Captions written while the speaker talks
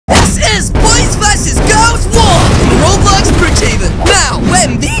is Boys vs. Girls War in Roblox BROOKHAVEN. Now,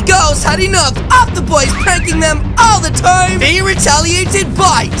 when the girls had enough of the boys pranking them all the time, they retaliated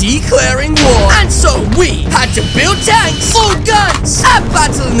by declaring war. And so we had to build tanks, load guns, and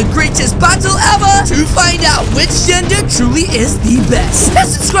battle in the greatest battle ever to find out which gender truly is the best.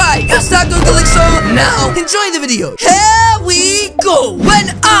 Let's subscribe. Calixo. Now, enjoy the video. Here we go. When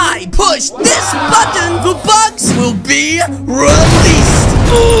I push this button, the bugs will be released.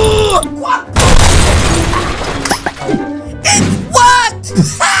 What? It worked!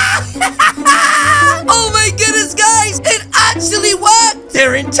 Oh my goodness, guys! It actually worked!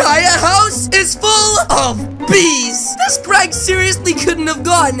 Their entire house is full of bees. This prank seriously couldn't have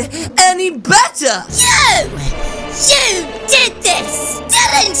gone any better. You did this,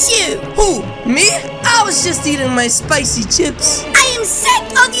 didn't you? Who? Me? I was just eating my spicy chips. I am sick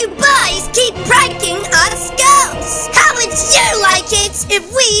of you boys keep pranking us girls. How would you like it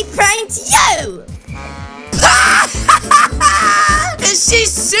if we pranked you? Is she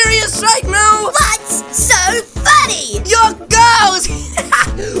serious right now? What's so funny? You're girls!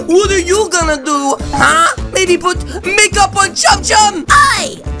 What are you gonna do? Huh? Maybe put makeup on Chum Chum?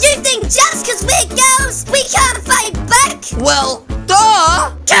 Oi! You think just because we're girls, we can't fight back? Well,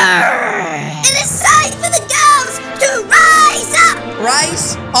 duh! It is time for the girls to rise up!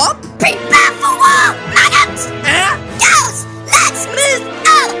 Rise up? Prepare for war, maggots! Girls, let's move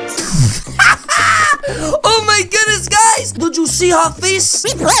out! Oh my goodness, guys! Did you see her face?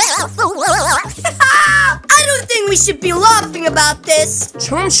 I don't think we should be laughing about this.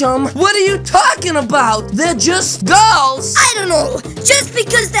 Chum Chum, what are you talking about? They're just girls. I don't know. Just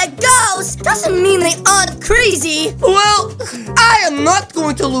because they're girls doesn't mean they aren't crazy. Well, I am not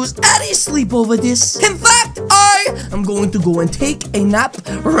going to lose any sleep over this. In fact, I am going to go and take a nap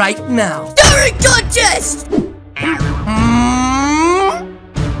right now. Very good, Jess.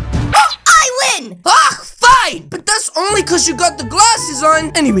 Fine! But that's only because you got the glasses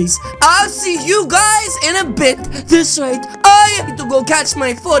on. Anyways, I'll see you guys in a bit. That's right, I need to go catch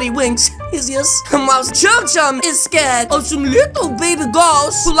my 40 winks. Yes. Whilst Chum Chum is scared of some little baby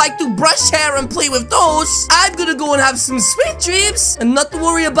girls who like to brush hair and play with those, I'm gonna go and have some sweet dreams and not to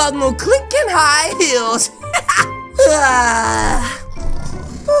worry about no clinking high heels.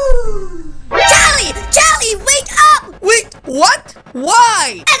 Charlie, wake up! Wait, what?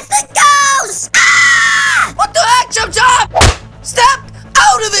 Why? It's the girls! Ah! What the heck, Chum Chum? Step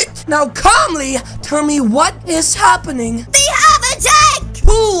out of it! Now calmly, tell me what is happening. They have a tank!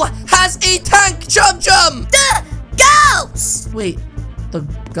 Who has a tank, Chum Chum? The girls! Wait, the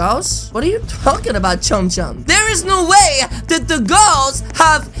girls? What are you talking about, Chum Chum? There is no way that the girls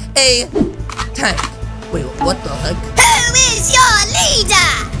have a tank. Wait, what the heck? Who is your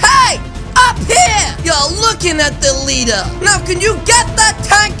leader? Hey! Up here! You're looking at the leader. Now, can you get that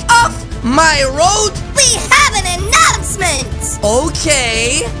tank off my road? We have an announcement.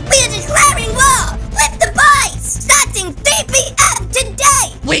 Okay. We are declaring war with the boys starting 3 p.m.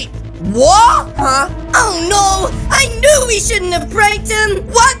 today. Wait, war? Huh? Oh no! I knew we shouldn't have pranked him.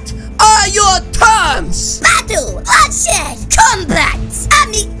 What are your terms? Battle, bloodshed, combat,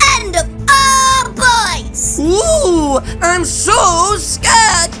 and the end of all boys. Ooh, I'm so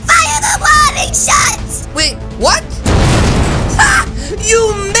scared. Fire the warning shots. Wait, what? Ha!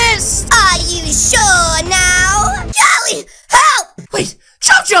 You missed! Are you sure now? Charlie, help! Wait,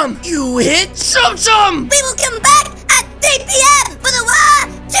 Chum Chum! You hit Chum Chum! We will come back at 3 p.m. for the war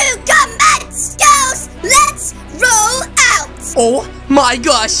to commence. Girls, let's roll out! Oh my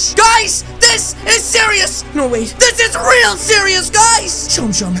gosh! Guys, this is serious! No, wait, this is real serious, guys!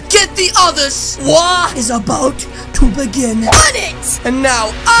 Chum Chum, get the others! War is about to begin. On it! And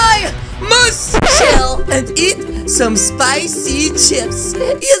now I must chill and eat some spicy chips.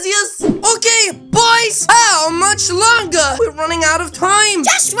 Yes. Okay, boys, how much longer? We're running out of time.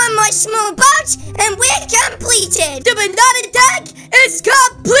 Just one more small boat and we're completed. The banana tank is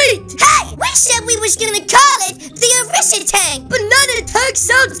complete. Hey, we said we was gonna call it the Arissa tank. Banana tank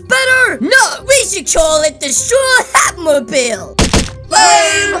sounds better. No, we should call it the Straw Hatmobile.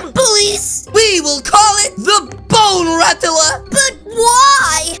 Lame. Police. We will call it the Bone Rattler. But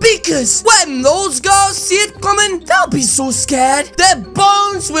why? Because when those girls see it coming, they'll be so scared their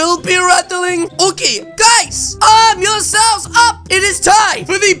bones will be rattling. Okay, guys, arm yourselves up. It is time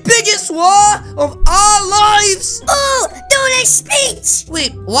for the biggest war of our lives. Oh, doing a speech.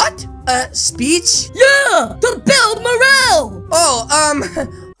 Wait, what? Speech? Yeah, to build morale. Oh,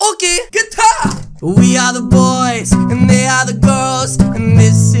 okay, guitar. We are the boys, and they are the girls, and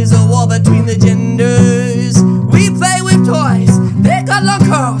this is a war between the genders. We play with toys, they got long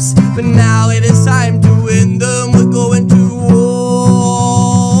curls, but now it is time to win them. We're going to war.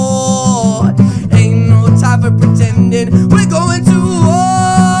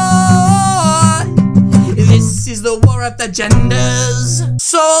 the genders.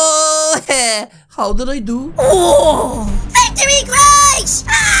 So, how did I do? Oh, victory Grace!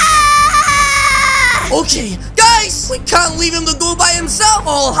 Okay, guys, we can't leave him to go by himself,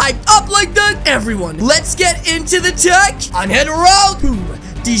 all hyped up like that. Everyone, let's get into the tech and head around to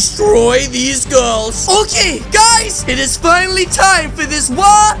destroy these girls. Okay, guys, it is finally time for this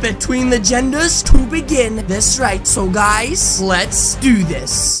war between the genders to begin. That's right, so guys, let's do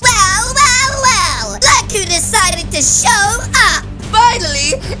this. Well, look who decided to show up.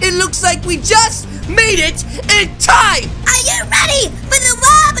 Finally, it looks like we just made it in time. Are you ready for the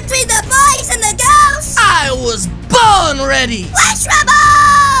war between the boys and the girls? I was born ready. Let's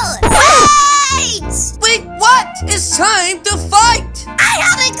rumble! Wait, what? It's time to fight. I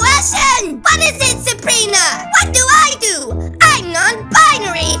have a question. What is it, Sabrina? What do I do? I'm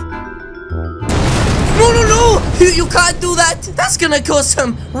non-binary. No. You can't do that. That's gonna cause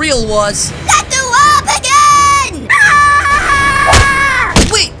some real wars. Let the war begin!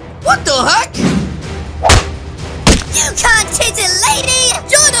 Wait, what the heck? You can't hit a lady!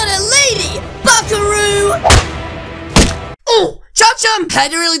 You're not a lady, buckaroo! Oh, Chum! I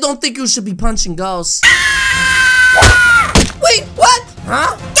really don't think you should be punching girls. Wait, what?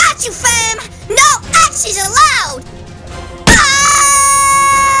 Huh? Got you, fam! No actions allowed!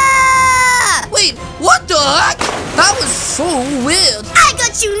 Wait, what the heck? That was so weird. I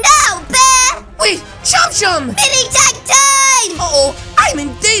got you now, bear! Wait, Chum! Mini tag time! Uh-oh, I'm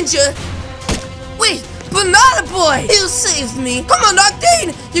in danger. Wait, Banana Boy! You saved me. Come on,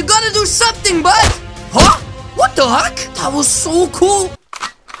 Octane! You gotta do something, bud! Huh? What the heck? That was so cool.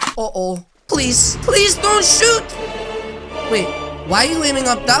 Uh-oh. Please don't shoot! Wait, why are you aiming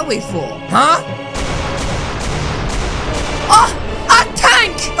up that way for? Huh? Oh! A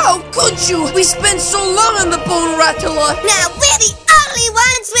tank! How could you? We spent so long on the Bone Rattler. Now we're the only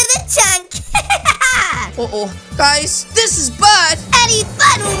ones with a tank. Uh-oh. Guys, this is bad. Any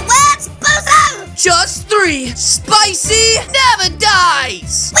final words, bozo? Just 3. Spicy never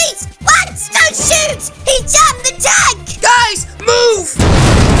dies. Wait, what? Don't shoot! He jammed the tank! Guys, move!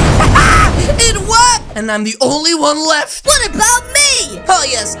 It worked! And I'm the only one left. What about me? Oh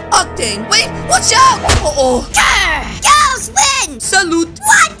yes, Octane. Wait, watch out! Uh-oh. Girls win! Salute.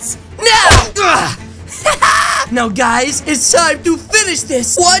 What? Now! Now guys, it's time to finish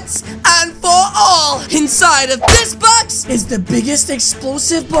this once and for all. Inside of this box is the biggest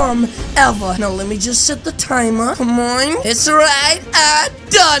explosive bomb ever. Now let me just set the timer. Come on. It's right and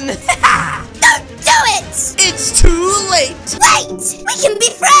done. Don't do it! It's too late. Wait! We can be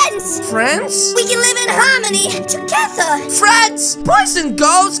friends! Friends? We can live in harmony together! Friends? Boys and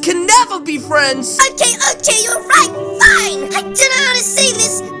girls can never be friends. Okay, you're right, fine! I don't know how to say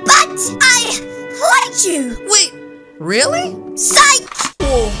this, but I like you! Wait, really? Psych!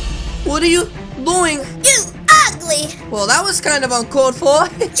 Oh, what are you doing? You ugly! Well, that was kind of uncalled for.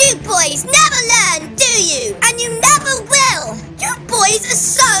 You boys never learn, do you? And you never will! You boys are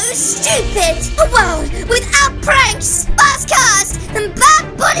so stupid! A world without pranks, fast cars, and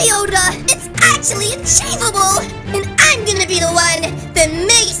bad body odor! It's actually achievable! And I'm gonna be the one that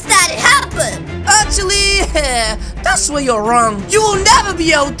makes that happen! Actually, that's where you're wrong. You will never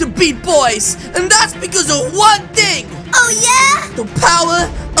be able to beat boys, and that's because of one thing. Oh yeah? The power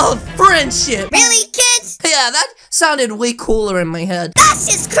of friendship. Really, kids? Yeah, that sounded way cooler in my head. That's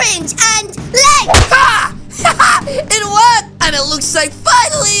just cringe and lame! Ha! It worked! And it looks like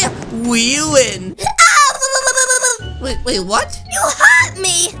finally we win. Wait, what? You hurt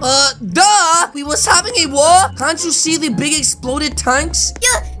me! Duh! We was having a war. Can't you see the big exploded tanks?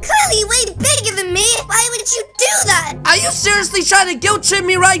 You're clearly way bigger than me. Why would you do that? Are you seriously trying to guilt trip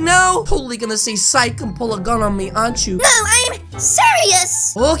me right now? Totally gonna say psych and pull a gun on me, aren't you? No, I'm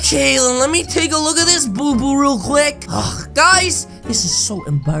serious. Okay, then let me take a look at this boo-boo real quick. Ugh, guys, this is so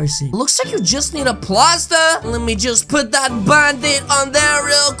embarrassing. Looks like you just need a plaster. Let me just put that band-aid on there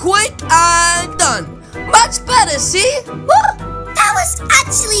real quick and done. Much better, see? Whoa, that was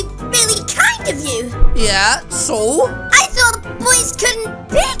actually really kind of you. Yeah, so? I thought boys couldn't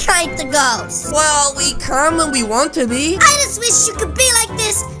be kind to girls. Well, we can when we want to be. I just wish you could be like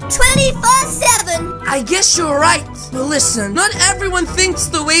this 24/7. I guess you're right. But listen, not everyone thinks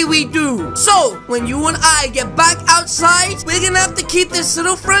the way we do. So, when you and I get back outside, we're gonna have to keep this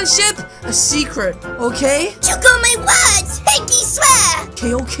little friendship a secret, okay? You got my words, pinky swear.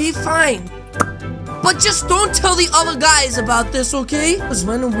 Okay, fine. But just don't tell the other guys about this, okay? Because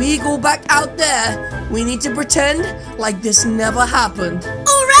when we go back out there, we need to pretend like this never happened.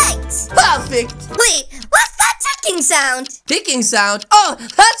 Alright! Perfect! Wait, what's that ticking sound? Ticking sound? Oh,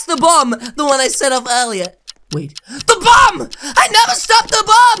 that's the bomb! The one I set up earlier. Wait, the bomb! I